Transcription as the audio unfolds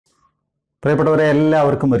പ്രിയപ്പെട്ടവരെ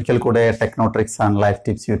എല്ലാവർക്കും ഒരിക്കൽ കൂടെ ടെക്നോട്രിക്സ് ആൻഡ് ലൈഫ്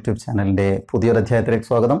ടിപ്സ് യൂട്യൂബ് ചാനലിൻ്റെ പുതിയൊരു അധ്യായത്തിലേക്ക്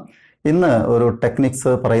സ്വാഗതം. ഇന്ന് ഒരു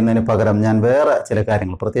ടെക്നിക്സ് പറയുന്നതിന് പകരം ഞാൻ വേറെ ചില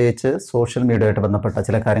കാര്യങ്ങൾ, പ്രത്യേകിച്ച് സോഷ്യൽ മീഡിയയായിട്ട് ബന്ധപ്പെട്ട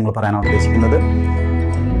ചില കാര്യങ്ങൾ പറയാനാണ് ഉദ്ദേശിക്കുന്നത്.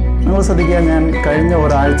 നിങ്ങൾ ശ്രദ്ധിക്കുക, ഞാൻ കഴിഞ്ഞ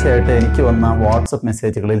ഒരാഴ്ചയായിട്ട് എനിക്ക് വന്ന വാട്സപ്പ്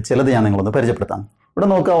മെസ്സേജുകളിൽ ചിലത് ഞാൻ നിങ്ങളൊന്ന് പരിചയപ്പെടുത്താം. ഇവിടെ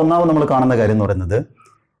നോക്കുക, ഒന്നാമത് നമ്മൾ കാണുന്ന കാര്യം എന്ന് പറയുന്നത്,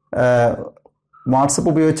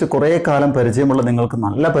 വാട്സപ്പ് ഉപയോഗിച്ച് കുറേ കാലം പരിചയമുള്ള നിങ്ങൾക്ക്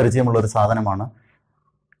നല്ല പരിചയമുള്ള ഒരു സാധനമാണ്.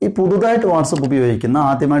 ഈ പുതുതായിട്ട് വാട്സപ്പ് ഉപയോഗിക്കുന്ന,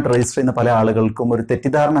 ആദ്യമായിട്ട് രജിസ്റ്റർ ചെയ്യുന്ന പല ആളുകൾക്കും ഒരു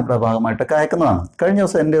തെറ്റിദ്ധാരണ ഭാഗമായിട്ടൊക്കെ അയക്കുന്നതാണ്. കഴിഞ്ഞ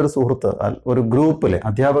ദിവസം എൻ്റെ ഒരു സുഹൃത്ത് ഒരു ഗ്രൂപ്പിൽ,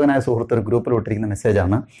 അധ്യാപകനായ സുഹൃത്ത് ഒരു ഗ്രൂപ്പിൽ വിട്ടിരിക്കുന്ന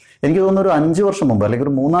മെസ്സേജാണ്. എനിക്ക് തോന്നുന്നു ഒരു 5 വർഷം മുമ്പ് അല്ലെങ്കിൽ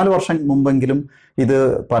ഒരു 3-4 വർഷം മുമ്പെങ്കിലും ഇത്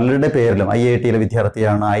പലരുടെ പേരിലും, IIT-യിലെ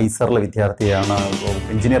വിദ്യാർത്ഥിയാണ്, ഐസറിലെ വിദ്യാർത്ഥിയാണ്,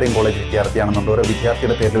 എഞ്ചിനീയറിംഗ് കോളേജ് വിദ്യാർത്ഥിയാണെന്നുണ്ട്, ഓരോ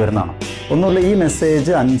വിദ്യാർത്ഥിയുടെ പേരിൽ വരുന്നതാണ്. ഒന്നുമില്ല, ഈ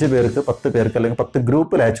മെസ്സേജ് 5 പേർക്ക് 10 പേർക്ക് അല്ലെങ്കിൽ 10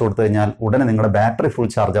 ഗ്രൂപ്പിൽ അയച്ചു കൊടുത്തു കഴിഞ്ഞാൽ ഉടനെ നിങ്ങളുടെ ബാറ്ററി ഫുൾ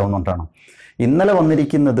ചാർജ് ആവുന്നതാണ്. ഇന്നലെ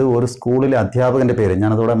വന്നിരിക്കുന്നത് ഒരു സ്കൂളിലെ അധ്യാപകന്റെ പേര്,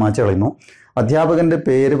 ഞാനതോടെ മാറ്റി കളയുന്നു. അധ്യാപകന്റെ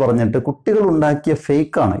പേര് പറഞ്ഞിട്ട് കുട്ടികൾ ഉണ്ടാക്കിയ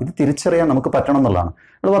ഫേക്കാണ്. ഇത് തിരിച്ചറിയാൻ നമുക്ക് പറ്റണം എന്നുള്ളതാണ്.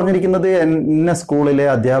 അത് പറഞ്ഞിരിക്കുന്നത്, ഇന്ന സ്കൂളിലെ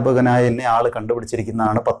അധ്യാപകനായ എന്നെ ആൾ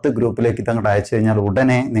കണ്ടുപിടിച്ചിരിക്കുന്നതാണ്, 10 ഗ്രൂപ്പിലേക്ക് ഇതങ്ങോട്ട് അയച്ചു കഴിഞ്ഞാൽ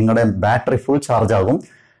ഉടനെ നിങ്ങളുടെ ബാറ്ററി ഫുൾ ചാർജ് ആകും.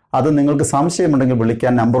 അത് നിങ്ങൾക്ക് സംശയമുണ്ടെങ്കിൽ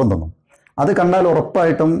വിളിക്കാൻ നമ്പറും തന്നു. അത് കണ്ടാൽ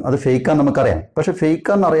ഉറപ്പായിട്ടും അത് ഫേക്കാന്ന് നമുക്കറിയാം. പക്ഷെ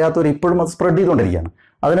ഫേക്കാന്ന് അറിയാത്തവർ ഇപ്പോഴും അത് സ്പ്രെഡ് ചെയ്തുകൊണ്ടിരിക്കുകയാണ്.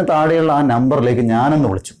 അതിന് താഴെയുള്ള ആ നമ്പറിലേക്ക് ഞാനൊന്ന്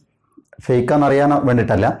വിളിച്ചു, ഫേക്കാന്ന് അറിയാൻ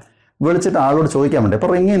വേണ്ടിയിട്ടല്ല, വിളിച്ചിട്ട് ആളോട് ചോദിക്കാൻ വേണ്ടി. അപ്പോൾ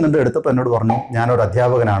റിങ് ചെയ്യുന്നുണ്ട്. എടുത്തപ്പോൾ എന്നോട് പറഞ്ഞു, ഞാനൊരു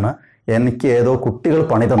അധ്യാപകനാണ്, എനിക്ക് ഏതോ കുട്ടികൾ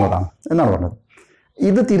പണി തന്നതാണ് എന്നാണ് പറഞ്ഞത്.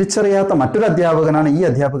 ഇത് തിരിച്ചറിയാത്ത മറ്റൊരു അധ്യാപകനാണ് ഈ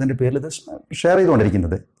അധ്യാപകന്റെ പേരിൽ ഇത് ഷെയർ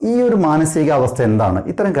ചെയ്തുകൊണ്ടിരിക്കുന്നത്. ഈ ഒരു മാനസികാവസ്ഥ എന്താണ്?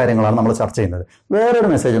 ഇത്തരം കാര്യങ്ങളാണ് നമ്മൾ ചർച്ച ചെയ്യുന്നത്. വേറൊരു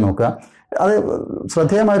മെസ്സേജ് നോക്കുക, അത്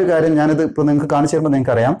ശ്രദ്ധേയമായൊരു കാര്യം. ഞാനിത് ഇപ്പോൾ നിങ്ങൾക്ക് കാണിച്ചു തരുമ്പോൾ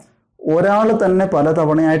നിങ്ങൾക്കറിയാം, ഒരാൾ തന്നെ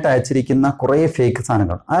പലതവണയായിട്ട് അയച്ചിരിക്കുന്ന കുറേ ഫേക്ക്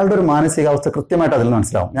സാധനങ്ങൾ. അയാളുടെ ഒരു മാനസികാവസ്ഥ കൃത്യമായിട്ട് അതിൽ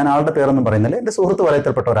മനസ്സിലാവും. ഞാൻ ആളുടെ പേരൊന്നും പറയുന്നില്ല, എൻ്റെ സുഹൃത്ത്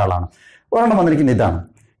വലയത്തിൽപ്പെട്ട ഒരാളാണ്. ഒരെണ്ണം വന്നിരിക്കുന്നത് ഇതാണ്.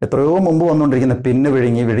 എത്രയോ മുമ്പ് വന്നുകൊണ്ടിരിക്കുന്ന പിന്ന്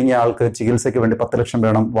വിഴുങ്ങിയ ആൾക്ക് ചികിത്സയ്ക്ക് വേണ്ടി 10 ലക്ഷം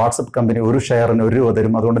വേണം, വാട്സപ്പ് കമ്പനി ഒരു ഷെയറിന് 1 രൂപ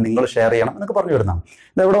തരും, അതുകൊണ്ട് നിങ്ങൾ ഷെയർ ചെയ്യണം എന്നൊക്കെ പറഞ്ഞു വരുന്നതാണ്.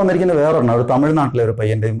 ഇത് എവിടെ വന്നിരിക്കുന്ന വേറൊരെണ്ണം, ഒരു തമിഴ്നാട്ടിലെ ഒരു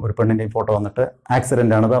പയ്യന്റെയും ഒരു പെണ്ണിന്റെയും ഫോട്ടോ വന്നിട്ട്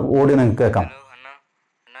ആക്സിഡന്റ് ആണ്. ഓടി നിങ്ങൾക്ക് കേൾക്കാം.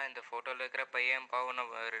 இந்த ஃபோட்டோவில் இருக்கிற பையன் பாவம்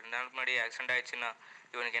 2 நாள் முன்னாடி ஆக்சிடென்ட் ஆயிடுச்சுண்ணா.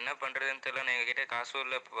 இவனுக்கு என்ன பண்ணுறதுன்னு தெரியல. நான் எங்ககிட்ட காசும்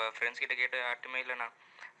இல்லை, ஃப்ரெண்ட்ஸ் கிட்ட கேட்டு ஆட்டுமே இல்லைண்ணா.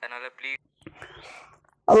 அதனால ப்ளീസ്.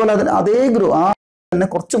 അതുപോലെ അതേ ആ തന്നെ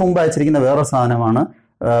കുറച്ച് മുമ്പ് അയച്ചിരിക്കുന്ന വേറെ സാധനമാണ്.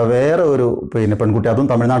 വേറെ ഒരു പെൺകുട്ടി, അതും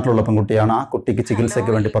തമിഴ്നാട്ടിലുള്ള പെൺകുട്ടിയാണ്. ആ കുട്ടിക്ക്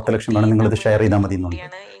ചികിത്സയ്ക്ക് വേണ്ടി 10 ലക്ഷം വേണം, നിങ്ങൾ ഇത് ഷെയർ ചെയ്താൽ മതി എന്നുണ്ട്.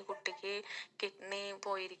 ഈ കുട്ടിക്ക് കിഡ്നി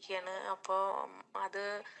പോയിരിക്കുകയാണ്, അപ്പോൾ അത്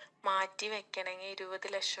മാറ്റി വെക്കണമെങ്കിൽ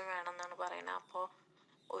 20 ലക്ഷം വേണമെന്നാണ് പറയുന്നത്. അപ്പോൾ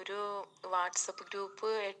ഒരു വാട്സപ്പ് ഗ്രൂപ്പ്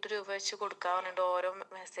 8 രൂപ വെച്ച് കൊടുക്കാറുണ്ട് ഓരോ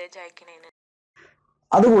മെസ്സേജ് അയക്കണേന്.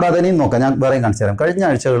 അതുകൂടാതെ ഇനിയും നോക്കാം, ഞാൻ വേറെയും കാണിച്ചു തരാം. കഴിഞ്ഞ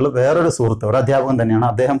ആഴ്ചകളിൽ വേറൊരു സുഹൃത്ത്, ഒരു അധ്യാപകൻ തന്നെയാണ്,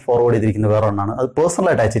 അദ്ദേഹം ഫോർവേഡ് ചെയ്തിരിക്കുന്ന വേറെ ഒന്നാണ്. അത്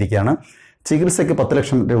പേഴ്സണലായിട്ട് അയച്ചിരിക്കുകയാണ്. ചികിത്സയ്ക്ക് 10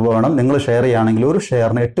 ലക്ഷം രൂപ വേണം, നിങ്ങൾ ഷെയർ ചെയ്യുകയാണെങ്കിൽ ഒരു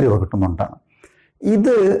ഷെയറിന് 8 രൂപ കിട്ടുന്നുണ്ടാണ്.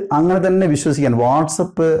 ഇത് അങ്ങനെ തന്നെ വിശ്വസിക്കാൻ,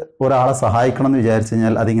 വാട്സപ്പ് ഒരാളെ സഹായിക്കണം എന്ന് വിചാരിച്ചു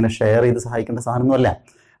കഴിഞ്ഞാൽ അതിങ്ങനെ ഷെയർ ചെയ്ത് സഹായിക്കേണ്ട സാധനമൊന്നുമല്ല.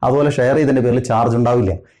 അതുപോലെ ഷെയർ ചെയ്തതിൻ്റെ പേരിൽ ചാർജ്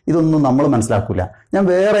ഉണ്ടാവില്ല. ഇതൊന്നും നമ്മൾ മനസ്സിലാക്കില്ല. ഞാൻ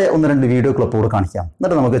വേറെ 1-2 വീഡിയോ ക്ലിപ്പോട് കാണിക്കാം,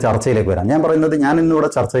 എന്നിട്ട് നമുക്ക് ചർച്ചയിലേക്ക് വരാം. ഞാൻ പറയുന്നത്, ഞാൻ ഇന്നിവിടെ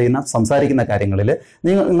ചർച്ച ചെയ്യുന്ന, സംസാരിക്കുന്ന കാര്യങ്ങളിൽ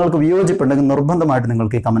നിങ്ങൾക്ക് വിയോജിപ്പുണ്ടെങ്കിൽ നിർബന്ധമായിട്ട്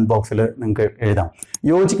നിങ്ങൾക്ക് ഈ കമൻറ്റ് ബോക്സിൽ നിങ്ങൾക്ക് എഴുതാം.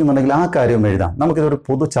 യോജിക്കുന്നുണ്ടെങ്കിൽ ആ കാര്യവും എഴുതാം. നമുക്കിതൊരു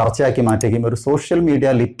പൊതു ചർച്ചയാക്കി മാറ്റുകയും ഒരു സോഷ്യൽ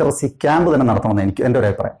മീഡിയ ലിറ്ററസി ക്യാമ്പ് തന്നെ നടത്തണമെന്ന് എൻ്റെ ഒരു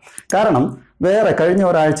അഭിപ്രായം. കാരണം കഴിഞ്ഞ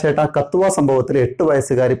ഒരാഴ്ചയായിട്ട് ആ കത്തുവ സംഭവത്തിൽ 8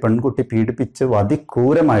 വയസ്സുകാരി പെൺകുട്ടി പീഡിപ്പിച്ച്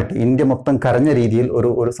അതിക്രൂരമായിട്ട് ഇന്ത്യ മൊത്തം കരഞ്ഞ രീതിയിൽ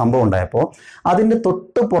ഒരു സംഭവം ഉണ്ടായപ്പോൾ അതിൻ്റെ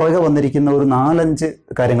തൊട്ട് പുറകെ വന്നിരിക്കുന്ന ഒരു 4-5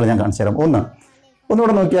 കാര്യങ്ങൾ ഞാൻ കാണിച്ചു തരാം.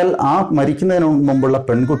 ഒന്നുകൂടെ നോക്കിയാൽ, ആ മരിക്കുന്നതിന് മുമ്പുള്ള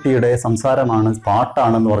പെൺകുട്ടിയുടെ സംസാരമാണ്,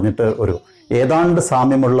 പാട്ടാണെന്ന് പറഞ്ഞിട്ട് ഒരു ഏതാണ്ട്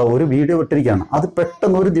സാമ്യമുള്ള ഒരു വീഡിയോ ഇട്ടിരിക്കുകയാണ്. അത്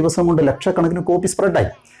പെട്ടെന്ന് ഒരു ദിവസം കൊണ്ട് ലക്ഷക്കണക്കിന് കോപ്പി സ്പ്രെഡായി.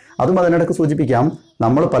 അതും അതിനിടയ്ക്ക് സൂചിപ്പിക്കാം,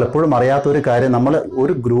 നമ്മൾ പലപ്പോഴും അറിയാത്ത ഒരു കാര്യം, നമ്മൾ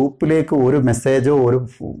ഒരു ഗ്രൂപ്പിലേക്ക് ഒരു മെസ്സേജോ ഒരു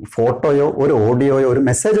ഫോട്ടോയോ ഒരു ഓഡിയോയോ ഒരു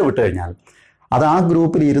മെസ്സേജോ വിട്ട് കഴിഞ്ഞാൽ അത് ആ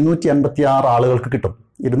ഗ്രൂപ്പിൽ 256 ആളുകൾക്ക് കിട്ടും.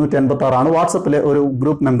 256 ആണ് വാട്സപ്പിലെ ഒരു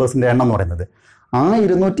ഗ്രൂപ്പ് മെമ്പേഴ്സിൻ്റെ എണ്ണം എന്ന് പറയുന്നത്. ആ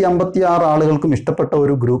 256 ആളുകൾക്കും ഇഷ്ടപ്പെട്ട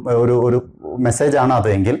ഒരു ഒരു മെസ്സേജാണ്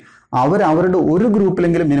അതെങ്കിൽ അവരുടെ ഒരു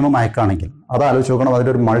ഗ്രൂപ്പിലെങ്കിലും മിനിമം അയക്കുകയാണെങ്കിൽ അത് ആലോചിച്ച് നോക്കണം,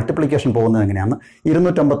 അതിൻ്റെ ഒരു മൾട്ടിപ്ലിക്കേഷൻ പോകുന്നത് എങ്ങനെയാണ്.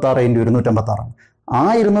 256 × 256 ആണ്. ആ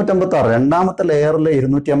 256 രണ്ടാമത്തെ ലെയറിലെ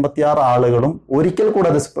 256 ആളുകളും ഒരിക്കൽ കൂടെ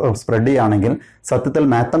അത് സ്പ്രെഡ് ചെയ്യുകയാണെങ്കിൽ സത്യത്തിൽ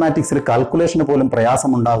മാത്തമാറ്റിക്സിൽ കാൽക്കുലേഷന് പോലും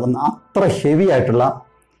പ്രയാസമുണ്ടാകുന്ന അത്ര ഹെവി ആയിട്ടുള്ള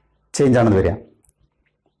ചേഞ്ചാണ് വരിക.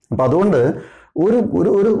 അപ്പം അതുകൊണ്ട്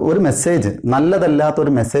ഒരു മെസ്സേജ്, നല്ലതല്ലാത്ത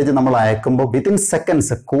ഒരു മെസ്സേജ് നമ്മൾ അയക്കുമ്പോൾ വിത്തിൻ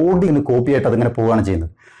സെക്കൻഡ്സ് കോപ്പിയായിട്ട് അതിങ്ങനെ പോവുകയാണ്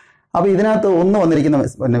ചെയ്യുന്നത്. അപ്പോൾ ഇതിനകത്ത് വന്നിരിക്കുന്ന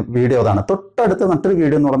വീഡിയോ അതാണ്. തൊട്ടടുത്ത് മറ്റൊരു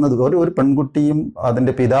വീഡിയോ എന്ന് പറയുന്നത്, ഒരു പെൺകുട്ടിയും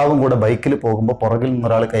അതിൻ്റെ പിതാവും കൂടെ ബൈക്കിൽ പോകുമ്പോൾ പുറകിൽ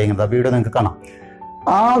നിന്നൊരാൾ കൈയുന്നത്. ആ വീഡിയോ നിങ്ങൾക്ക് കാണാം.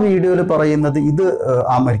 ആ വീഡിയോയിൽ പറയുന്നത് ഇത്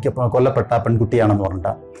ആ കൊല്ലപ്പെട്ട പെൺകുട്ടിയാണെന്ന്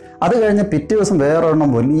പറഞ്ഞിട്ട്. അത് കഴിഞ്ഞ് പിറ്റേ ദിവസം വേറൊരെണ്ണം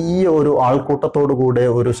വലിയ ഒരു ആൾക്കൂട്ടത്തോടു കൂടെ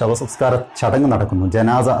ഒരു ശവസംസ്കാര ചടങ്ങ് നടക്കുന്നു,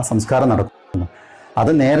 ജനാസ സംസ്കാരം നടക്കുന്നു.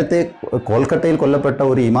 അത് നേരത്തെ കൊൽക്കത്തയിൽ കൊല്ലപ്പെട്ട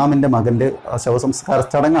ഒരു ഇമാമിൻ്റെ മകൻ്റെ ശവസംസ്കാര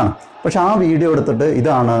ചടങ്ങാണ്. പക്ഷെ ആ വീഡിയോ എടുത്തിട്ട്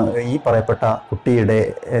ഇതാണ് ഈ പറയപ്പെട്ട കുട്ടിയുടെ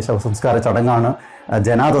ശവസംസ്കാര ചടങ്ങാണ്,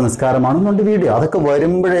 ജനാദ നിസ്കാരമാണെന്നുണ്ട് വീഡിയോ. അതൊക്കെ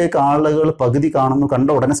വരുമ്പോഴേക്ക് ആളുകൾ പകുതി കാണുന്നു, കണ്ട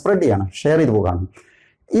ഉടനെ സ്പ്രെഡ് ചെയ്യാണ്, ഷെയർ ചെയ്ത് പോകാണ്.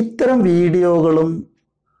 ഇത്തരം വീഡിയോകളും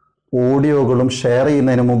ഓഡിയോകളും ഷെയർ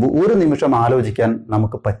ചെയ്യുന്നതിന് മുമ്പ് ഒരു നിമിഷം ആലോചിക്കാൻ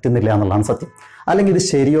നമുക്ക് പറ്റുന്നില്ല എന്നുള്ളതാണ് സത്യം. അല്ലെങ്കിൽ ഇത്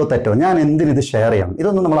ശരിയോ തെറ്റോ, ഞാൻ എന്തിനിത് ഷെയർ ചെയ്യണം,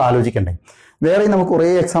 ഇതൊന്നും നമ്മൾ ആലോചിക്കണ്ടേ? വേറെ നമുക്ക് കുറേ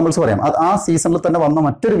എക്സാമ്പിൾസ് പറയാം. ആ സീസണിൽ തന്നെ വന്ന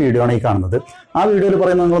മറ്റൊരു വീഡിയോ ആണ് ഈ കാണുന്നത്. ആ വീഡിയോയിൽ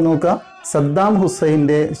പറയുന്നത് നിങ്ങൾ നോക്കുക, സദ്ദാം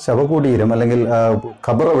ഹുസൈൻ്റെ ശവകുടീരം അല്ലെങ്കിൽ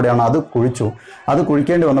ഖബർ എവിടെയാണ് അത് കുഴിച്ചു. അത്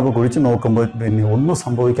കുഴിക്കേണ്ടി വന്നപ്പോൾ കുഴിച്ചു നോക്കുമ്പോൾ പിന്നെ ഒന്നും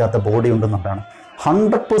സംഭവിക്കാത്ത ബോഡി ഉണ്ടെന്നുള്ളതാണ്.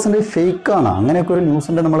 100% ഫേക്കാണ്. അങ്ങനെയൊക്കെ ഒരു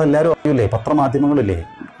ന്യൂസിൻ്റെ നമ്മളെല്ലാവരും അറിയില്ലേ, പത്രമാധ്യമങ്ങളില്ലേ,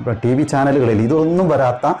 TV ചാനലുകളിൽ ഇതൊന്നും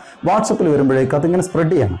വരാത്ത വാട്സപ്പിൽ വരുമ്പോഴേക്കും അതിങ്ങനെ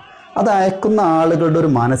സ്പ്രെഡ് ചെയ്യണം. അത് അയക്കുന്ന ആളുകളുടെ ഒരു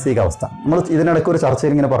മാനസികാവസ്ഥ. നമ്മൾ ഇതിനിടയ്ക്ക് ഒരു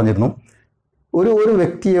ചർച്ചയിൽ ഇങ്ങനെ പറഞ്ഞിരുന്നു, ഒരു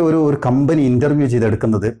വ്യക്തിയെ ഒരു കമ്പനി ഇൻ്റർവ്യൂ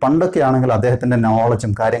ചെയ്തെടുക്കുന്നത് പണ്ടൊക്കെ ആണെങ്കിൽ അദ്ദേഹത്തിൻ്റെ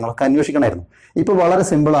നോളജും കാര്യങ്ങളൊക്കെ അന്വേഷിക്കണമായിരുന്നു. ഇപ്പോൾ വളരെ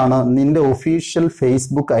സിമ്പിളാണ്. നിൻ്റെ ഒഫീഷ്യൽ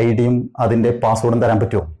ഫേസ്ബുക്ക് ID-യും അതിൻ്റെ പാസ്വേഡും തരാൻ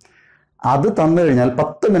പറ്റുമോ? അത് തന്നു കഴിഞ്ഞാൽ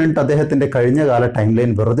 10 മിനിറ്റ് അദ്ദേഹത്തിൻ്റെ കഴിഞ്ഞകാല ടൈം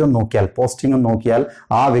ലൈൻ വെറുതെ ഒന്ന് നോക്കിയാൽ, പോസ്റ്റിംഗ് നോക്കിയാൽ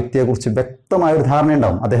ആ വ്യക്തിയെക്കുറിച്ച് വ്യക്തമായൊരു ധാരണ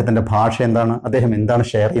ഉണ്ടാവും. അദ്ദേഹത്തിൻ്റെ ഭാഷ എന്താണ്, അദ്ദേഹം എന്താണ്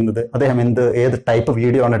ഷെയർ ചെയ്യുന്നത്, അദ്ദേഹം ഏത് ടൈപ്പ്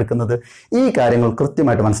വീഡിയോ ആണ് എടുക്കുന്നത്, ഈ കാര്യങ്ങൾ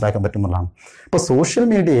കൃത്യമായിട്ട് മനസ്സിലാക്കാൻ പറ്റുന്നതാണ്. ഇപ്പോൾ സോഷ്യൽ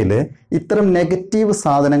മീഡിയയിൽ ഇത്തരം നെഗറ്റീവ്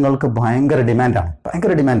സാധനങ്ങൾക്ക് ഭയങ്കര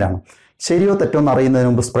ഡിമാൻഡാണ്. ശരിയോ തെറ്റോ എന്ന് അറിയുന്നതിന്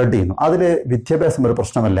മുമ്പ് സ്പ്രെഡ് ചെയ്യുന്നു. അതിൽ വിദ്യാഭ്യാസം ഒരു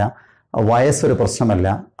പ്രശ്നമല്ല, വയസ്സൊരു പ്രശ്നമല്ല,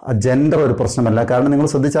 ജെൻഡർ ഒരു പ്രശ്നമല്ല. കാരണം നിങ്ങൾ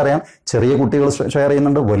ശ്രദ്ധിച്ചറിയാം, ചെറിയ കുട്ടികൾ ഷെയർ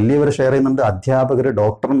ചെയ്യുന്നുണ്ട്, വലിയവർ ഷെയർ ചെയ്യുന്നുണ്ട്, അധ്യാപകർ,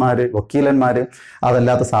 ഡോക്ടർമാർ, വക്കീലന്മാർ,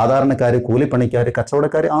 അതല്ലാത്ത സാധാരണക്കാർ, കൂലിപ്പണിക്കാർ,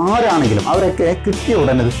 കച്ചവടക്കാർ, ആരാണെങ്കിലും അവരൊക്കെ കിട്ടിയ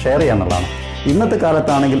ഉടനെ ഇത് ഷെയർ ചെയ്യാന്നുള്ളതാണ്. ഇന്നത്തെ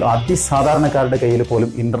കാലത്താണെങ്കിൽ അതിസാധാരണക്കാരുടെ കയ്യിൽ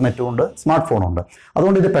പോലും ഇൻ്റർനെറ്റും ഉണ്ട്, സ്മാർട്ട് ഫോണും ഉണ്ട്.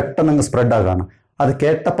 അതുകൊണ്ട് ഇത് പെട്ടെന്ന് സ്പ്രെഡ് ആകുകയാണ്. അത്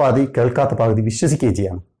കേട്ട പാതി കേൾക്കാത്ത പാതി വിശ്വസിക്കുകയും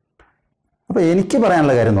ചെയ്യാണ്. അപ്പോൾ എനിക്ക്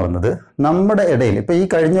പറയാനുള്ള കാര്യം എന്ന് പറയുന്നത്, നമ്മുടെ ഇടയിൽ ഇപ്പോൾ ഈ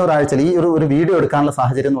കഴിഞ്ഞ ഒരാഴ്ചയിൽ ഈ ഒരു വീഡിയോ എടുക്കാനുള്ള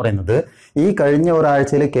സാഹചര്യം എന്ന് പറയുന്നത്, ഈ കഴിഞ്ഞ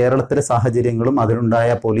ഒരാഴ്ചയിൽ കേരളത്തിലെ സാഹചര്യങ്ങളും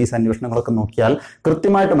അതിലുണ്ടായ പോലീസ് അന്വേഷണങ്ങളൊക്കെ നോക്കിയാൽ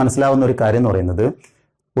കൃത്യമായിട്ട് മനസ്സിലാവുന്ന ഒരു കാര്യം എന്ന് പറയുന്നത്,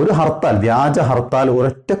 ഒരു ഹർത്താൽ, വ്യാജ ഹർത്താൽ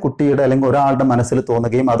ഒരൊറ്റ കുട്ടിയുടെ അല്ലെങ്കിൽ ഒരാളുടെ മനസ്സിൽ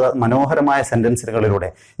തോന്നുകയും അത് മനോഹരമായ സെന്റൻസുകളിലൂടെ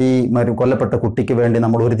ഈ കൊല്ലപ്പെട്ട കുട്ടിക്ക് വേണ്ടി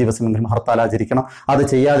നമ്മൾ ഒരു ദിവസമെങ്കിലും ഹർത്താൽ ആചരിക്കണം, അത്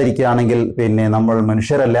ചെയ്യാതിരിക്കുകയാണെങ്കിൽ പിന്നെ നമ്മൾ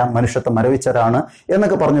മനുഷ്യരല്ല, മനുഷ്യത്വം മരവിച്ചവരാണ്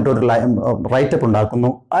എന്നൊക്കെ പറഞ്ഞിട്ട് ഒരു റൈറ്റപ്പ്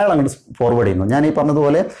ഉണ്ടാക്കുന്നു, അയാൾ അങ്ങോട്ട് ഫോർവേഡ് ചെയ്യുന്നു. ഞാൻ ഈ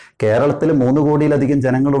പറഞ്ഞതുപോലെ കേരളത്തിൽ 3 കോടിയിലധികം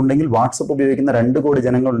ജനങ്ങളുണ്ടെങ്കിൽ, വാട്സപ്പ് ഉപയോഗിക്കുന്ന 2 കോടി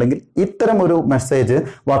ജനങ്ങളുണ്ടെങ്കിൽ, ഇത്തരം ഒരു മെസ്സേജ്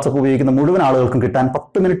വാട്സപ്പ് ഉപയോഗിക്കുന്ന മുഴുവൻ ആളുകൾക്കും കിട്ടാൻ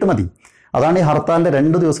 10 മിനിറ്റ് മതി. അതാണ് ഈ ഹർത്താലിൻ്റെ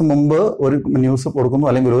 2 ദിവസം മുമ്പ് ഒരു ന്യൂസ് കൊടുക്കുന്നു,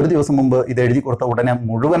 അല്ലെങ്കിൽ ഒരു ദിവസം മുമ്പ് ഇത് എഴുതി കൊടുത്ത ഉടനെ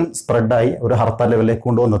മുഴുവൻ സ്പ്രെഡായി ഒരു ഹർത്താൽ ലെവലിലേക്ക്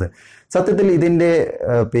കൊണ്ടുവന്നത്. സത്യത്തിൽ ഇതിൻ്റെ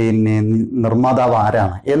പിന്നെ നിർമ്മാതാവ്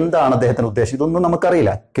ആരാണ്, എന്താണ് അദ്ദേഹത്തിന് ഉദ്ദേശം, ഇതൊന്നും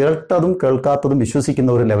നമുക്കറിയില്ല. കേട്ടതും കേൾക്കാത്തതും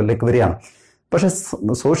വിശ്വസിക്കുന്ന ഒരു ലെവലിലേക്ക് വരികയാണ്. പക്ഷെ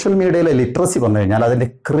സോഷ്യൽ മീഡിയയിലെ ലിറ്ററസി വന്നു കഴിഞ്ഞാൽ അതിൻ്റെ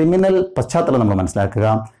ക്രിമിനൽ പശ്ചാത്തലം നമ്മൾ മനസ്സിലാക്കുക.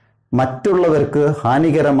 മറ്റുള്ളവർക്ക്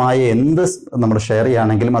ഹാനികരമായ എന്ത് നമ്മൾ ഷെയർ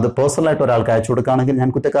ചെയ്യുകയാണെങ്കിലും അത് പേഴ്സണലായിട്ട് ഒരാൾക്ക് അയച്ചു കൊടുക്കുകയാണെങ്കിൽ ഞാൻ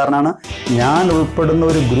കുറ്റക്കാരനാണ്, ഞാൻ ഉൾപ്പെടുന്ന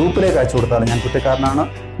ഒരു ഗ്രൂപ്പിലേക്ക് അയച്ചു കൊടുത്താലും ഞാൻ കുറ്റക്കാരനാണ്,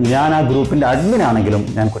 ഞാൻ ആ ഗ്രൂപ്പിൻ്റെ അഡ്മിൻ ആണെങ്കിലും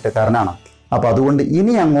ഞാൻ കുറ്റക്കാരനാണ്. അപ്പോൾ അതുകൊണ്ട്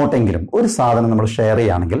ഇനി അങ്ങോട്ടെങ്കിലും ഒരു സാധനം നമ്മൾ ഷെയർ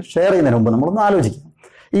ചെയ്യുകയാണെങ്കിൽ ഷെയർ ചെയ്യുന്നതിന് മുമ്പ് നമ്മളൊന്ന് ആലോചിക്കാം,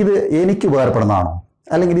 ഇത് എനിക്ക് ഉപകാരപ്പെടുന്നതാണോ,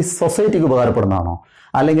 അല്ലെങ്കിൽ ഈ സൊസൈറ്റിക്ക് ഉപകാരപ്പെടുന്നതാണോ,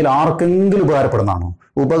 അല്ലെങ്കിൽ ആർക്കെങ്കിലും ഉപകാരപ്പെടുന്നതാണോ?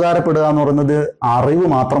 ഉപകാരപ്പെടുക എന്ന് പറയുന്നത് അറിവ്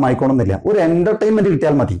മാത്രമായിക്കോണമെന്നില്ല, ഒരു എന്റർടൈൻമെന്റ്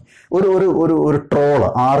കിട്ടിയാൽ മതി. ഒരു ട്രോള്,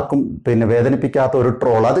 ആർക്കും പിന്നെ വേദനിപ്പിക്കാത്ത ഒരു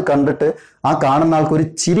ട്രോൾ, അത് കണ്ടിട്ട് ആ കാണുന്ന ആൾക്ക് ഒരു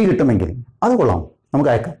ചിരി കിട്ടുമെങ്കിൽ അത് കൊള്ളാം,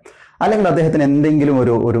 നമുക്ക് അയക്കാം. അല്ലെങ്കിൽ അദ്ദേഹത്തിന് എന്തെങ്കിലും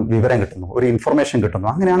ഒരു വിവരം കിട്ടുന്നു, ഒരു ഇൻഫർമേഷൻ കിട്ടുന്നു,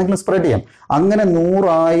 അങ്ങനെയാണെങ്കിൽ സ്പ്രെഡ് ചെയ്യാം. അങ്ങനെ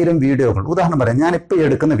 100,000 വീഡിയോകൾ, ഉദാഹരണം പറയാം, ഞാനിപ്പോൾ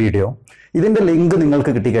എടുക്കുന്ന വീഡിയോ, ഇതിൻ്റെ ലിങ്ക്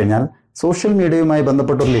നിങ്ങൾക്ക് കിട്ടിക്കഴിഞ്ഞാൽ സോഷ്യൽ മീഡിയയുമായി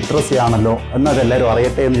ബന്ധപ്പെട്ട ഒരു ലിറ്ററസി ആണല്ലോ എന്നതെല്ലാവരും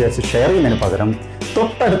അറിയട്ടെ എന്ന് വിചാരിച്ച് ഷെയർ ചെയ്യുന്നതിന് പകരം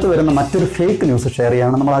തൊട്ടടുത്ത് വരുന്ന മറ്റൊരു ഫേക്ക് ന്യൂസ് ഷെയർ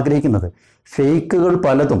ചെയ്യാനാണ് നമ്മൾ ആഗ്രഹിക്കുന്നത്. ഫേക്കുകൾ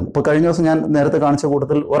പലതും, ഇപ്പോൾ കഴിഞ്ഞ ദിവസം ഞാൻ നേരത്തെ കാണിച്ച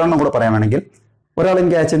കൂട്ടത്തിൽ ഒരെണ്ണം കൂടെ പറയാൻ വേണമെങ്കിൽ, ഒരാൾ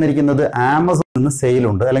എനിക്ക് അയച്ചു തന്നിരിക്കുന്നത് ആമസോണിൽ നിന്ന്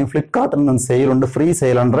സെയിലുണ്ട്, അല്ലെങ്കിൽ ഫ്ലിപ്കാർട്ടിൽ നിന്ന് സെയിലുണ്ട്, ഫ്രീ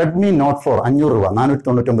സെയിലാണ്, Redmi Note 4 500 രൂപ,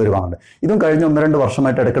 499 രൂപ ഉണ്ട്. ഇതും കഴിഞ്ഞ 1-2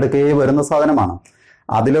 വർഷമായിട്ട് ഇടയ്ക്കിടയ്ക്ക് വരുന്ന സാധനമാണ്.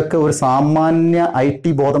 അതിലൊക്കെ ഒരു സാമാന്യ IT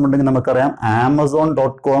ബോധമുണ്ടെങ്കിൽ നമുക്കറിയാം,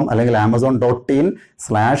 Amazon.com അല്ലെങ്കിൽ Amazon.in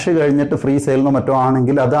 / കഴിഞ്ഞിട്ട് ഫ്രീ സെയിലിനോ മറ്റോ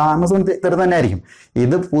ആണെങ്കിൽ അത് ആമസോൺ തരുന്ന തന്നെ ആയിരിക്കും.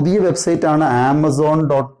 ഇത് പുതിയ വെബ്സൈറ്റ് ആണ്,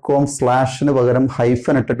 Amazon.com/ പകരം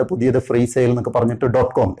ഹൈഫൻ ഇട്ടിട്ട് പുതിയത് ഫ്രീ സെയിൽ എന്നൊക്കെ പറഞ്ഞിട്ട്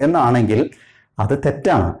 .com എന്നാണെങ്കിൽ അത്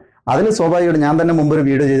തെറ്റാണ്. അതിൽ സ്വാഭാവികമായിട്ട് ഞാൻ തന്നെ മുമ്പ് ഒരു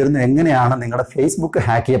വീഡിയോ ചെയ്തിരുന്നു, എങ്ങനെയാണ് നിങ്ങളുടെ ഫേസ്ബുക്ക്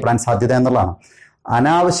ഹാക്ക് ചെയ്യപ്പെടാൻ സാധ്യത എന്നുള്ളതാണ്.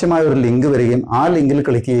 അനാവശ്യമായ ഒരു ലിങ്ക് വരികയും ആ ലിങ്കിൽ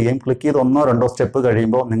ക്ലിക്ക് ചെയ്യുകയും ക്ലിക്ക് ചെയ്ത് 1-2 സ്റ്റെപ്പ്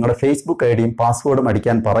കഴിയുമ്പോൾ നിങ്ങളുടെ ഫേസ്ബുക്ക് ID-യും പാസ്വേഡും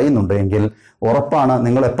അടിക്കാൻ പറയുന്നുണ്ട് എങ്കിൽ ഉറപ്പാണ്,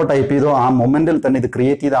 നിങ്ങൾ എപ്പോൾ ടൈപ്പ് ചെയ്തോ ആ മൊമെന്റിൽ തന്നെ ഇത്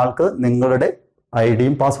ക്രിയേറ്റ് ചെയ്ത ആൾക്ക് നിങ്ങളുടെ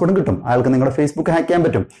ID-യും പാസ്വേഡും കിട്ടും, അയാൾക്ക് നിങ്ങളുടെ ഫേസ്ബുക്ക് ഹാക്ക് ചെയ്യാൻ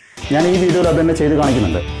പറ്റും. ഞാൻ ഈ വീഡിയോയിൽ അത് തന്നെ ചെയ്ത്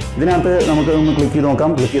കാണിക്കുന്നുണ്ട്. ഇതിനകത്ത് നമുക്ക് ഒന്ന് ക്ലിക്ക് ചെയ്ത്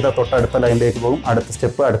നോക്കാം. ക്ലിക്ക് ചെയ്താൽ തൊട്ടടുത്ത ലൈനിലേക്ക് പോകും, അടുത്ത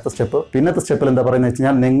സ്റ്റെപ്പ്. പിന്നത്തെ സ്റ്റെപ്പിൽ എന്താ പറയുന്നത് വെച്ച്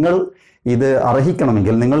കഴിഞ്ഞാൽ, നിങ്ങൾ ഇത്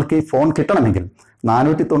അർഹിക്കണമെങ്കിൽ, നിങ്ങൾക്ക് ഈ ഫോൺ കിട്ടണമെങ്കിൽ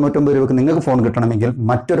 499 രൂപയ്ക്ക് നിങ്ങൾക്ക് ഫോൺ കിട്ടണമെങ്കിൽ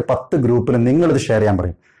മറ്റൊരു 10 ഗ്രൂപ്പിൽ നിങ്ങളിത് ഷെയർ ചെയ്യാൻ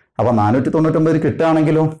പറയും. അപ്പോൾ 499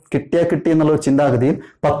 കിട്ടുകയാണെങ്കിലും കിട്ടി എന്നുള്ള ഒരു ചിന്താഗതിയിൽ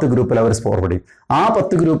 10 ഗ്രൂപ്പിൽ അവർ ഫോർവേഡ് ചെയ്യും. ആ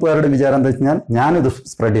 10 ഗ്രൂപ്പുകാരുടെ വിചാരം എന്താ വെച്ചാൽ ഞാനിത്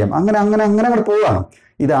സ്പ്രെഡ് ചെയ്യാം. അങ്ങനെ അങ്ങോട്ട് പോവുകയാണ്.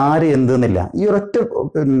 ഇത് ആര് എന്തെന്നില്ല. ഈ ഒരൊറ്റ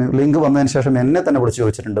ലിങ്ക് വന്നതിന് ശേഷം എന്നെ തന്നെ വിളിച്ച്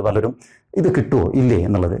ചോദിച്ചിട്ടുണ്ട് പലരും, ഇത് കിട്ടുമോ ഇല്ലേ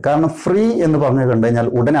എന്നുള്ളത്. കാരണം ഫ്രീ എന്ന് പറഞ്ഞു കണ്ടു കഴിഞ്ഞാൽ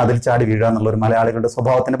ഉടനെ അതിൽ ചാടി വീഴുക എന്നുള്ള ഒരു മലയാളികളുടെ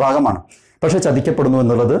സ്വഭാവത്തിന്റെ ഭാഗമാണ്. പക്ഷെ ചതിക്കപ്പെടുന്നു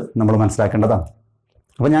എന്നുള്ളത് നമ്മൾ മനസ്സിലാക്കേണ്ടതാണ്.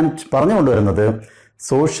 അപ്പോൾ ഞാൻ പറഞ്ഞു കൊണ്ടുവരുന്നത്,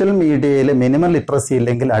 സോഷ്യൽ മീഡിയയിൽ മിനിമം ലിറ്ററസി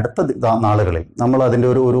ഇല്ലെങ്കിൽ അടുത്ത നാളുകളിൽ നമ്മൾ അതിൻ്റെ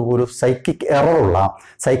ഒരു സൈക്കിക് എററുള്ള,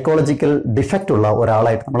 സൈക്കോളജിക്കൽ ഡിഫക്റ്റ് ഉള്ള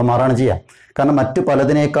ഒരാളായിട്ട് നമ്മൾ മാറുകയാണ് ചെയ്യുക. കാരണം മറ്റു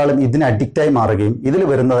പലതിനേക്കാളും ഇതിന് അഡിക്റ്റായി മാറുകയും ഇതിൽ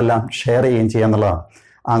വരുന്നതെല്ലാം ഷെയർ ചെയ്യുകയും ചെയ്യുക എന്നുള്ളതാണ്.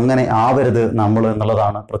 അങ്ങനെ ആവരുത് നമ്മൾ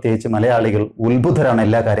എന്നുള്ളതാണ്. പ്രത്യേകിച്ച് മലയാളികൾ ഉത്ബുദ്ധരാണ്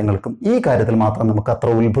എല്ലാ കാര്യങ്ങൾക്കും. ഈ കാര്യത്തിൽ മാത്രം നമുക്ക് അത്ര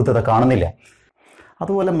ഉത്ബുദ്ധത കാണുന്നില്ല.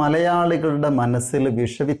 അതുപോലെ മലയാളികളുടെ മനസ്സിൽ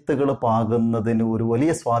വിഷവിത്തുകൾ പാകുന്നതിന് ഒരു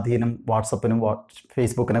വലിയ സ്വാധീനം വാട്സപ്പിനും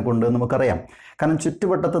ഫേസ്ബുക്കിനെ കൊണ്ട് നമുക്കറിയാം. കാരണം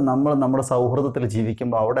ചുറ്റുവട്ടത്ത് നമ്മുടെ സൗഹൃദത്തിൽ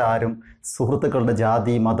ജീവിക്കുമ്പോൾ അവിടെ ആരും സുഹൃത്തുക്കളുടെ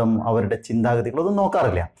ജാതി, മതം, അവരുടെ ചിന്താഗതികളൊന്നും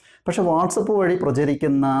നോക്കാറില്ല. പക്ഷെ വാട്സപ്പ് വഴി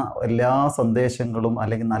പ്രചരിക്കുന്ന എല്ലാ സന്ദേശങ്ങളും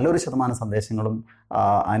അല്ലെങ്കിൽ നല്ലൊരു ശതമാനം സന്ദേശങ്ങളും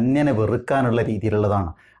അന്യനെ വെറുക്കാനുള്ള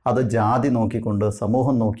രീതിയിലുള്ളതാണ്. അത് ജാതി നോക്കിക്കൊണ്ട്,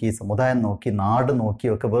 സമൂഹം നോക്കി, സമുദായം നോക്കി, നാട്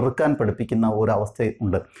നോക്കിയൊക്കെ വെറുക്കാൻ പഠിപ്പിക്കുന്ന ഒരു അവസ്ഥ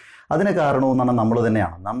ഉണ്ട്. അതിന് കാരണമെന്ന് പറഞ്ഞാൽ നമ്മൾ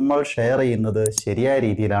തന്നെയാണ്. നമ്മൾ ഷെയർ ചെയ്യുന്നത് ശരിയായ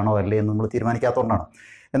രീതിയിലാണോ അല്ലേ എന്ന് നമ്മൾ തീരുമാനിക്കാത്തതുകൊണ്ടാണ്.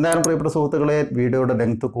 എന്തായാലും പ്രിയപ്പെട്ട സുഹൃത്തുക്കളെ, വീഡിയോയുടെ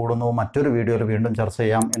ലെങ്ത് കൂടുന്നു. മറ്റൊരു വീഡിയോയിൽ വീണ്ടും ചർച്ച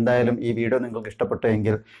ചെയ്യാം. എന്തായാലും ഈ വീഡിയോ നിങ്ങൾക്ക്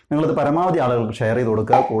ഇഷ്ടപ്പെട്ടെങ്കിൽ നിങ്ങളിത് പരമാവധി ആളുകൾക്ക് ഷെയർ ചെയ്ത്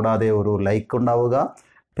കൊടുക്കുക. കൂടാതെ ഒരു ലൈക്ക് ഉണ്ടാവുക.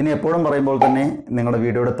 പിന്നെ എപ്പോഴും പറയുമ്പോൾ തന്നെ നിങ്ങളുടെ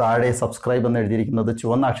വീഡിയോയുടെ താഴെ സബ്സ്ക്രൈബ് എന്ന് എഴുതിയിരിക്കുന്നത്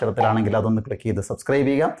ചുവന്ന അക്ഷരത്തിലാണെങ്കിൽ അതൊന്ന് ക്ലിക്ക് ചെയ്ത് സബ്സ്ക്രൈബ്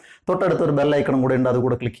ചെയ്യുക. തൊട്ടടുത്തൊരു ബെൽ ഐക്കണും കൂടെ ഉണ്ട്,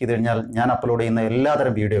 അതുകൂടെ ക്ലിക്ക് ചെയ്ത് കഴിഞ്ഞാൽ ഞാൻ അപ്ലോഡ് ചെയ്യുന്ന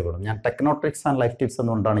എല്ലാതരം വീഡിയോകളും, ഞാൻ techno tricks and life tips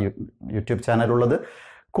എന്നുകൊണ്ടാണ് YouTube ചാനലുള്ളത്.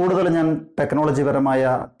 കൂടുതൽ ഞാൻ ടെക്നോളജി പരമായ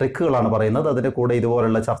ട്രിക്കുകളാണ് പറയുന്നത്. അതിൻ്റെ കൂടെ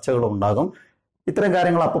ഇതുപോലുള്ള ചർച്ചകളും ഉണ്ടാകും. ഇത്തരം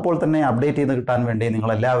കാര്യങ്ങൾ അപ്പോൾ തന്നെ അപ്ഡേറ്റ് ചെയ്ത് കിട്ടാൻ വേണ്ടി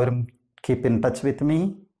നിങ്ങളെല്ലാവരും keep in touch with me.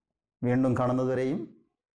 വീണ്ടും കാണുന്നതുവരെയും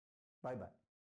ബൈ ബൈ.